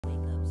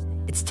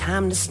It's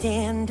time to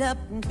stand up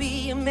and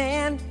be a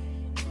man.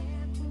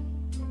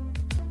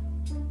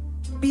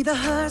 Be the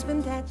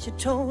husband that you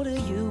told her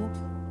you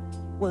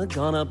were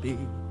gonna be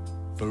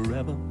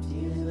forever.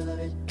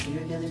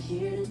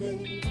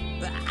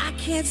 But I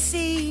can't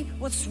see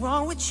what's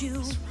wrong with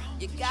you.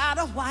 You got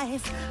a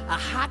wife, a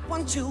hot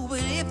one too. But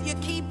if you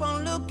keep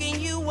on looking,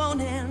 you won't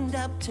end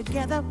up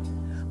together.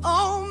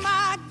 Oh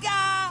my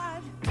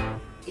God,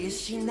 is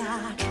she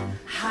not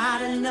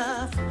hot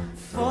enough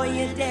for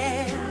your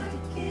dad? I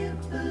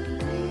can't believe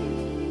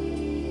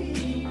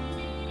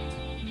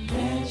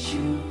that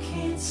you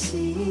can't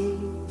see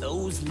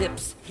those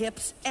lips,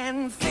 hips,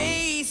 and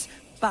face,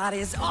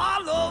 bodies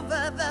all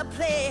over the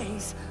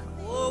place.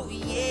 Oh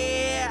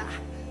yeah,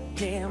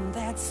 damn,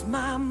 that's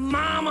my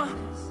mama.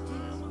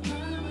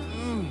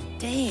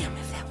 Damn,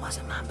 if that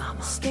wasn't my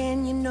mama.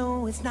 Stan, you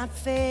know it's not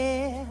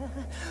fair.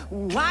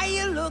 Why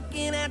you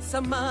looking at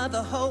some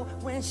other hoe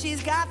when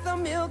she's got the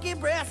milky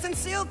breasts and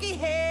silky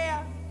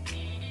hair?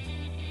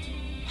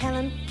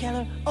 Helen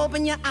Keller,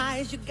 open your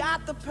eyes, you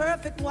got the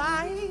perfect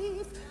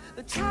wife.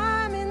 The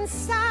time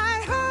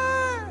inside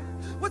her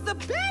was the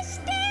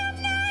best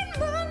damn 9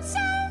 months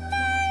of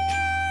my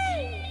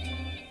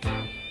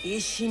life.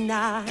 Is she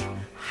not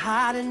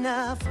hot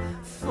enough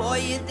for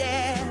your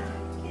dad?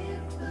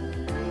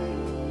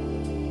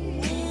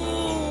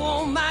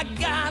 Oh my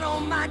God, oh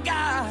my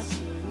God.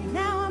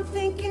 Now I'm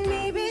thinking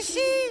maybe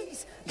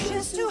she's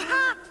just too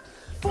hot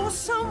for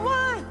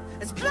someone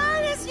as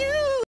blind as you.